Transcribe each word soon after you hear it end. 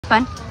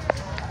fun.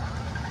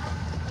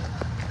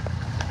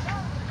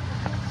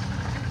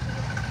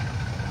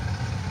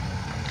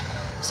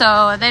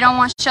 So they don't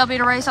want Shelby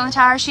to race on the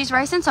tires she's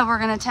racing, so we're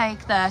gonna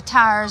take the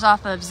tires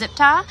off of zip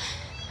tie,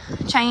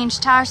 change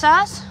tire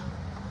size,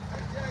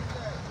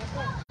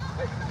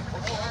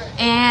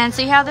 and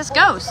see how this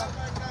goes.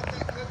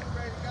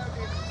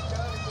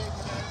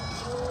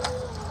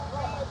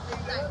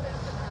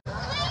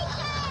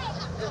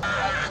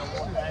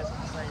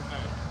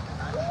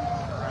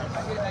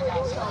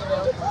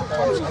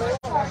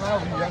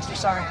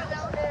 Sorry.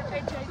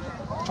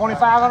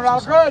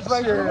 $2,500 grudge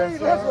right here.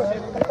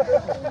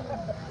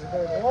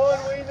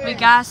 We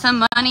got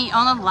some money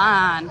on the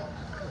line.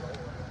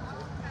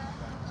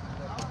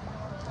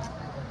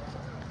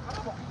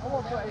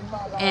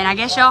 And I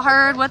guess y'all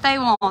heard what they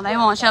want. They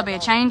want Shelby to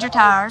change her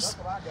tires.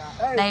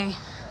 They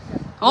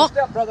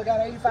Brother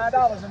got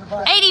 $85 in the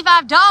box.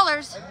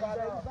 $85.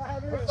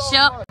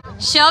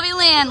 Shelby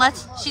Lynn,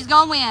 she's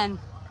gonna win.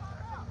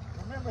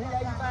 Remember, he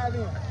 85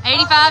 in.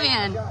 85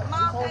 in.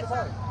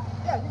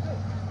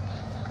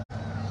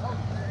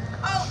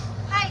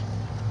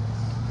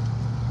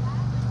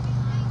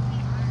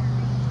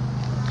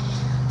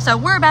 So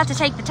we're about to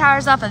take the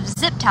tires off of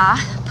zip tie,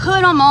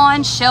 put them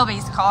on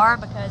Shelby's car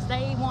because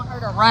they want her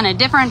to run a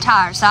different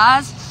tire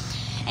size.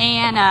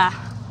 And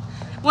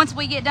once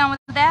we get done with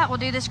that, we'll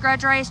do this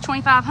grudge race,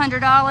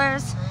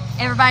 $2,500.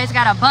 Everybody's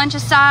got a bunch of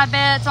side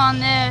bets on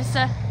this.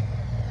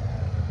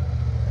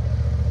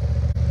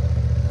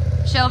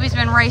 Shelby's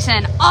been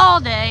racing all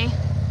day,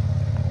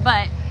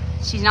 but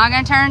she's not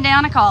gonna turn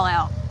down a call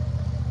out.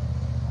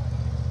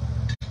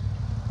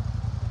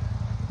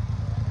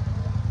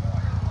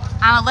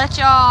 I'm gonna let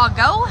y'all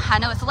go. I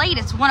know it's late,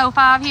 it's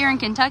 1:05 here in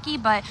Kentucky,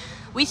 but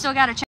we still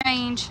gotta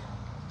change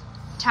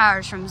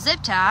tires from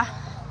zip tie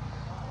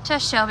to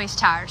Shelby's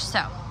tires.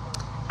 So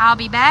I'll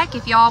be back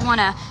if y'all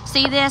wanna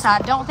see this. I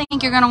don't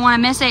think you're gonna wanna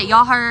miss it.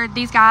 Y'all heard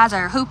these guys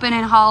are hooping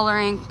and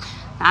hollering.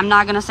 I'm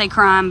not gonna say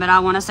crying, but I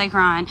wanna say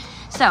crying.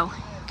 So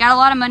got a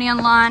lot of money on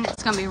the line.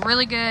 It's gonna be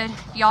really good.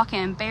 Y'all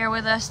can bear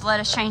with us,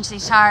 let us change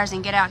these tires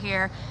and get out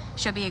here.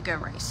 Should be a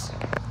good race.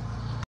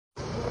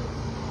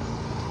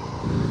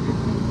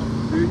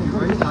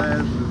 Race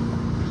tires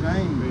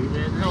same.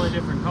 It's totally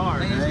different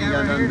cars. They ain't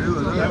got nothing to do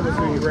with That us. was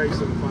who you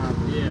raced in the final.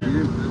 Yeah. Is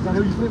that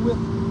who you split with?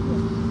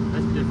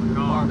 That's a different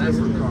car.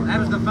 That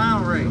was the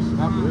final race.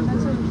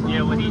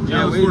 Yeah, when he Yeah,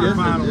 jumps we for the did.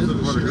 finals. This is is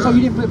what for it the So goes.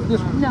 you didn't flip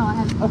this one? No, I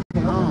haven't.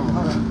 Okay. Oh,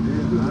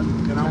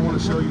 And I want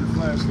to show you the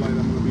flashlight I'm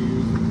going to be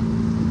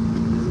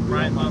using.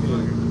 Right,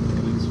 motherfucker.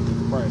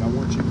 Right, I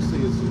want you to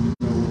see it so you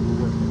know what we're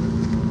working with.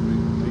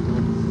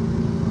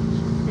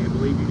 I can't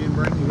believe you didn't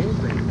bring your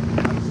headband.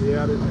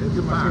 Yeah, it's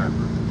a fire.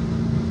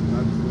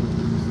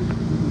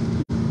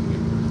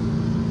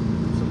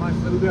 Somebody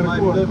put that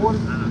Somebody quarter. put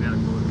that I don't got a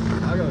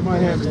quarter. I got You might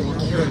have it.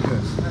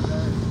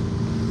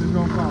 Who's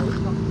gonna call it?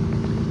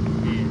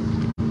 Yeah.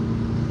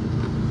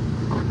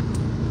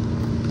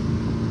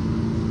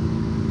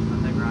 I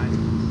think right.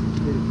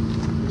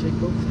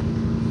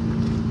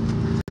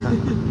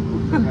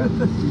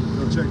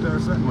 Go check that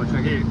out. I'm gonna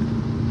check it.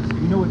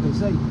 You know what they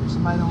say? If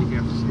somebody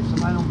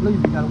don't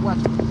believe, you gotta watch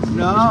it.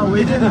 No,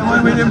 we didn't.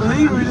 When we didn't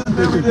believe, we just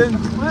said we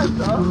didn't split,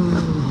 dog.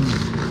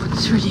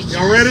 It's ridiculous.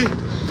 Y'all ready?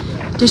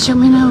 Just let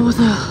me know with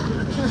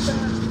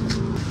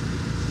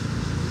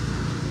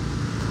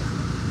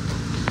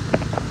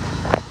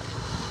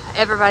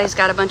Everybody's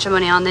got a bunch of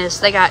money on this.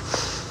 They got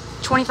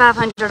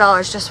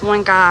 $2,500, just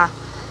one guy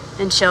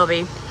and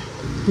Shelby.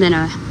 Then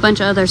a bunch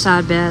of other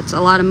side bets. A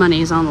lot of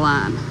money is on the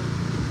line.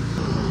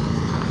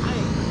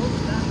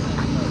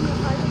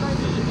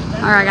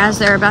 All right, guys,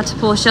 they're about to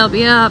pull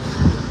Shelby up.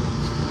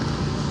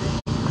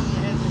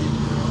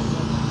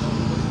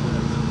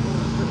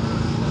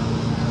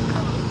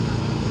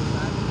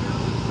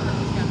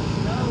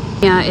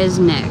 Is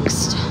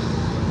next.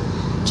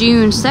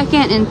 June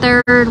 2nd and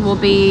 3rd will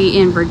be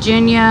in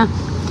Virginia,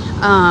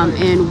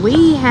 and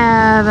we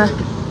have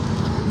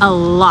a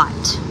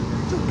lot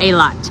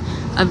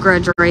of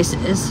grudge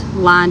races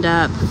lined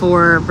up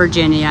for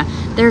Virginia.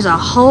 There's a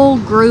whole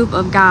group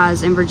of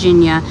guys in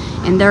Virginia,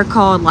 and they're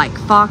called like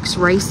Fox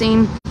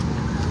Racing,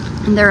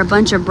 and there are a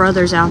bunch of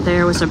brothers out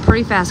there with some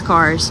pretty fast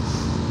cars.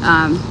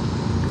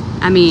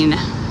 I mean,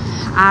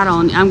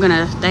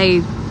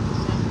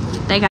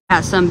 they got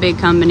some big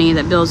company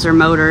that builds their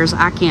motors.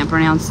 I can't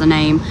pronounce the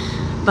name,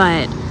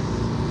 but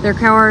their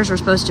cars are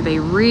supposed to be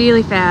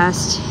really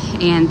fast,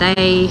 and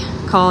they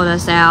called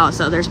us out.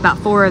 So there's about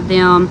 4 of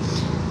them.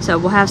 So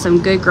we'll have some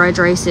good grudge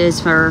races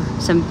for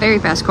some very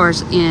fast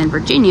cars in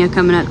Virginia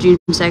coming up June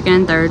 2nd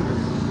and 3rd.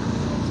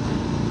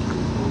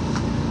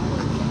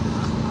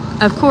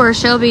 Of course,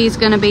 Shelby's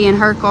going to be in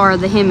her car,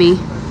 the Hemi.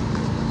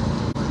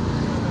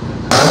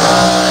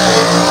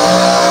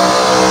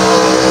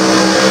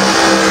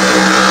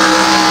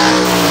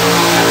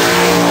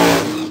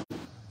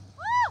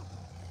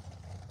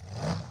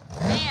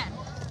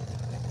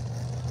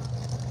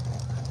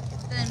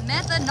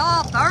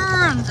 Methanol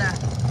burns.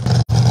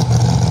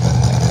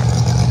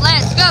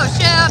 Let's go,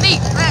 Shelby.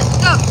 Let's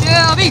go,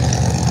 Shelby.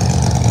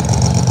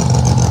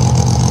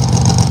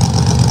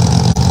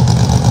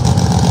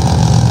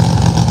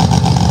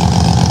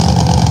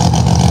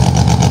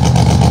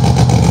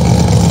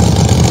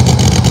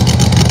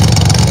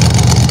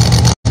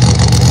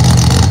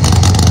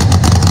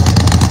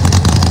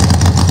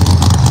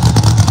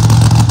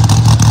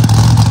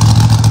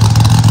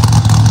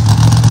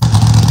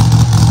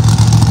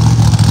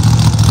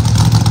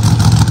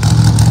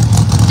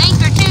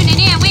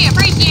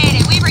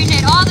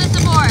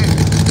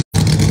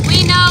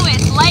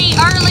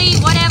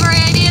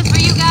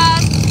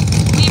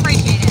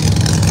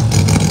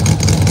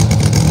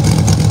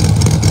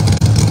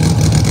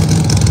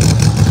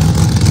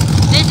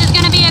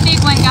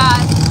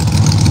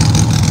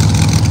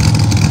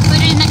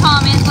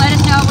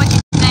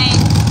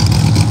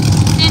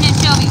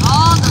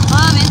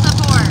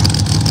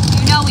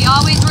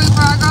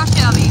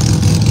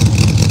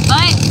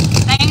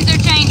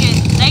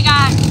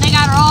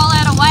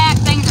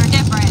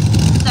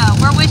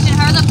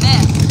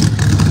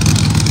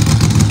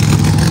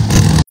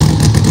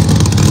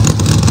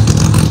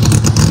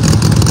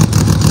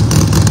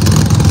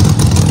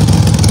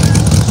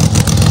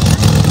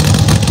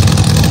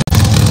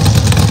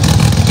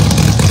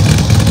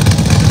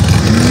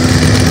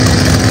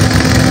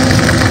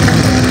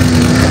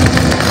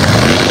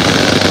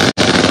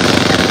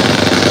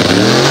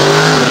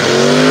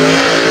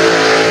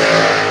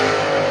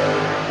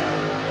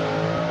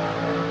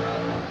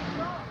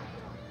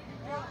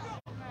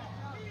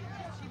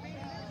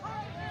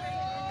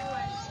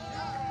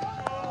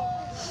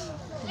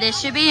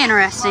 should be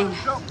interesting.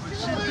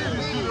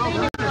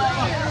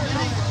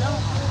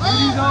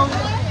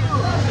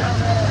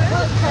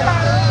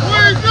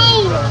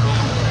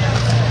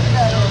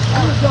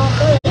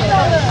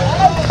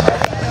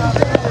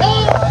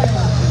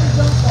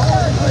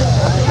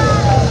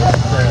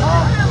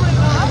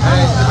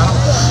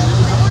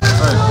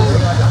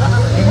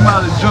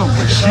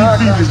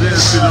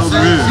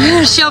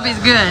 Shelby's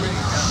good.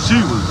 She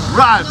was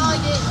riding.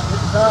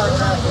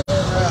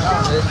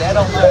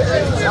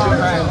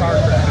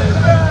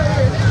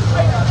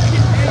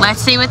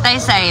 Let's see what they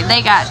say.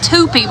 They got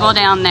 2 people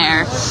down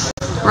there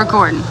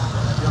recording.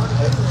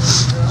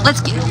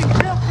 Let's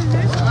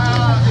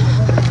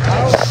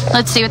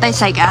see what they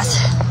say, guys.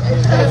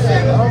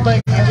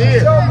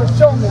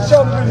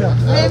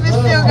 Memphis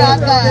still got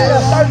that.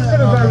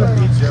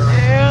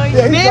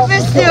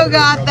 Memphis still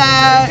got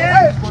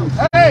that.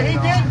 Hey, he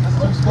did.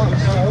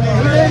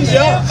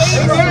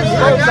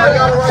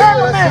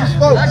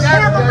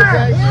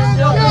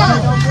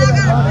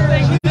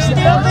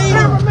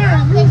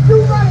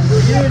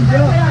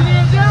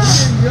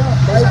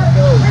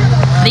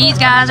 These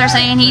guys are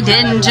saying he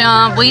didn't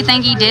jump. We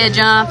think he did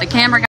jump. The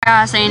camera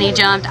guy is saying he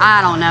jumped.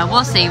 I don't know.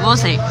 We'll see. We'll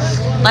see.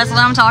 Let's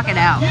let them talk it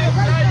out.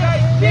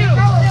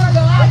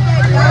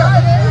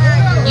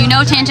 You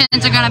know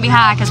tensions are going to be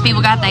high because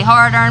people got their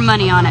hard-earned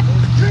money on it.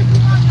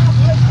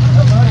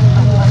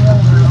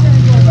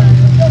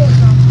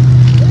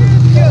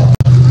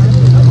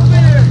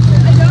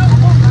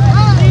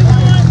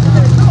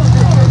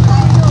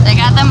 They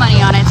got the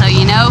money on it, so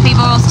you know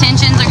people's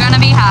tensions are going to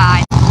be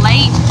high.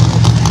 Late,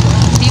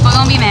 people are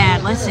going to be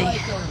mad. Let's see.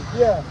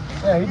 Yeah,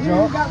 he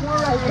jumped.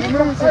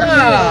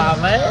 Ah,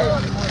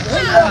 man. He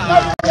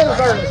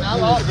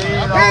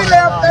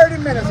left 30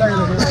 minutes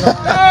early.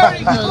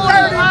 30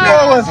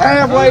 was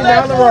halfway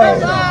down the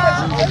road.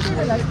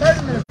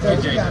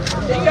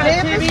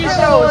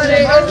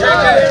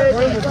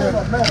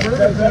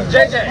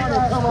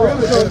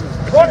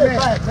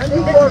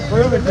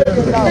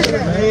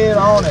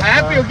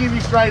 Happy will give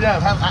you straight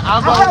up.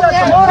 I'll go.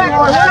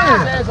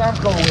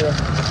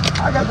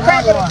 I got the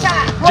crack of the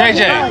top.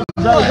 JJ.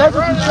 That's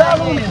what you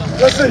travel.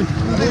 Let's see.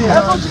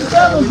 That's what you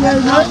travel,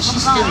 man.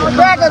 The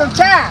crack of the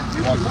top.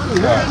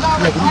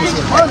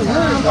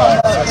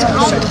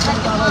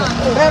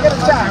 Back of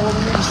the top.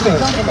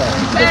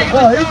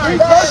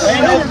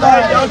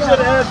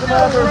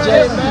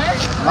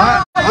 I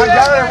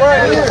got it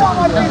right here. I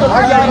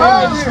got it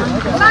right here.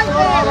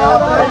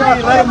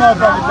 Let him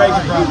motherfucker take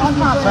it from me.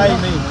 Pay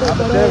me.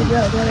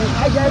 I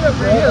got it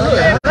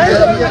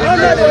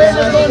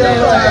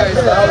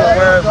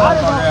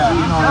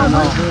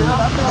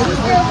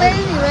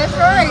That's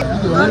right. You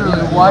can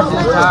literally watch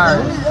his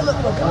tires.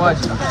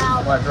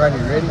 Watch right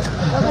here. Ready?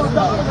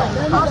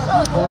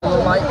 The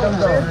light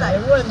comes on.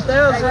 It wasn't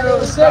down to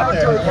the second.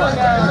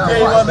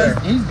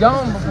 He's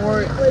gone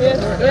before it.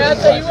 Yeah, I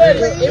tell you what,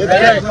 if it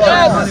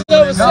passes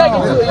over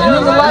second to it, you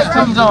know the light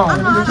comes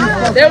on.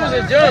 That was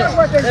a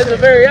jump. That's a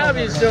very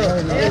obvious jump.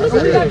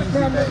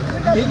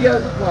 He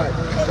goes, what?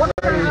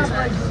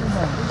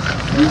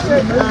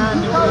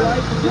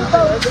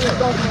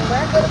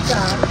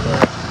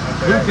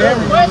 We're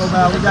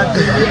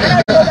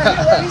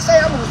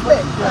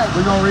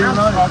going to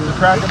rerun it. The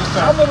crack of the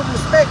top. I'm going to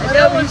respect it.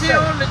 Yeah, we see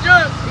on the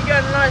jump. He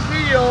got a nice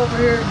video over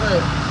here,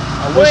 but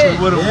I wish we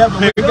would have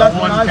picked up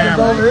one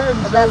camera.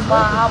 That's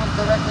why I was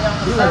directly on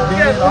the side. we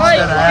got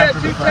lights, we got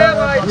 2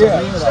 tail lights.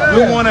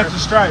 We want at the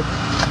stripe.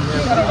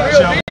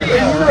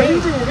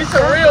 It's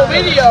a real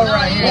video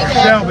right here.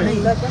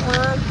 Shelby.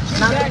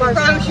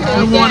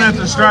 Who won at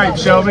the stripe,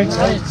 Shelby?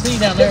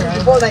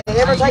 Before they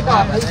ever take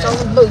off, he's on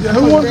the booth.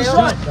 Who won the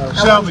stripe?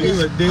 Shelby.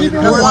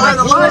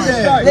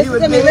 Listen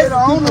to me,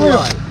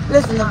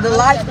 listen, the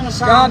light's gonna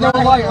shine. God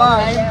don't like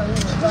lights.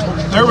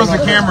 There was a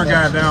camera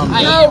guy down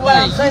there. No, but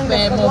I'm saying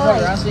that,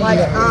 like,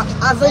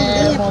 I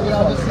zoomed in.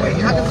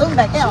 I can zoom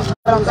back out,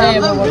 but I'm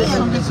saying I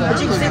zoomed in,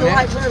 but you can see the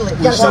light clearly.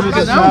 We should have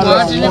decided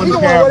on one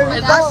camera.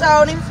 If I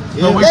saw him,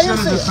 But we should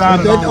have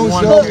decided on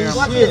one camera.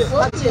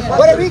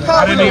 Whatever he called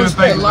I didn't even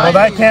think. Well,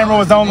 that camera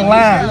was on the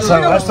line,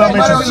 so that's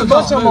something interesting.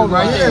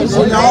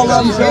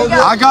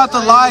 I got the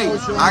light.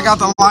 I got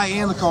the light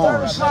in the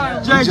cars.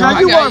 JJ,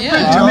 you want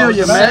 50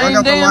 million, man. I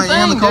got the light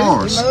in the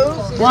cars.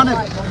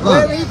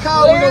 Look,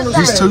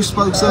 these 2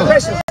 spokes up.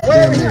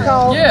 Whatever he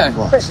called, Yeah.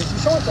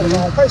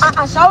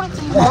 I showed it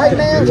to you. right,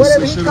 man,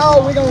 whatever he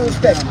called, we're going to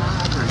respect him.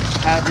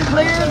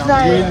 Clear as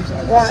day.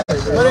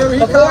 Whatever he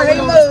Before he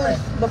called, moves,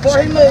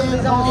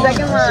 he's on the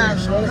second line.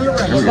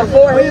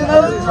 Before he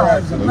moves,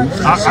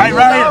 Hey,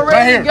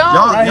 right here.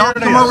 Y'all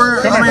come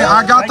over here. I mean,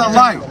 I got the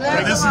light.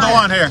 This is the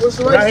one here.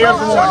 Right here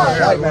for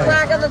one.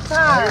 crack of the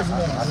tire.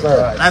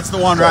 That's the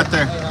one right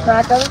there.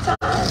 Crack of the tire.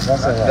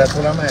 That's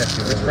what I'm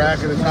asking. The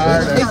crack of the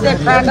tire. It's the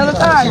crack of the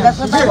tire. That's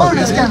what they want.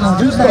 The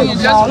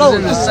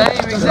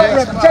same exact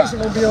reputation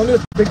will be on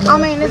this big man. I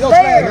mean, it's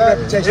there.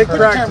 It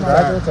cracked.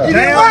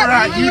 Damn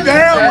right. You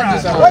damn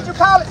right. What'd you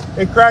call it?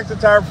 It cracked the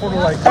tire before the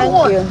light. Thank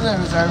you.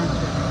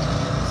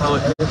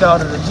 They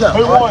called it a jump.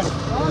 Who won?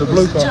 The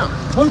blue car.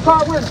 Blue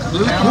car wins.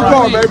 Blue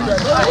car, baby.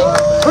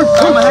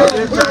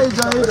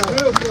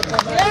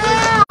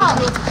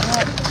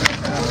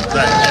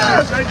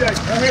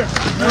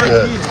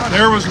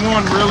 There was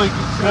one really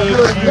good.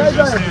 You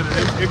just did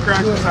it. It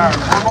cracked the tire.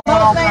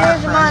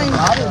 Here's your money.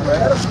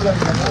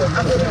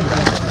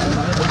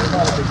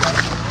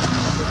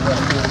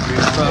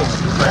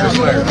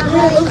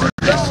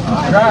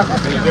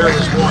 There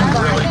was one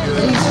really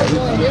good.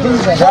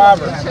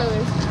 Driver.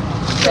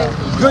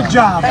 Good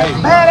job.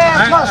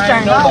 Badass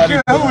Mustang. I don't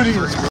care who it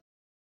is.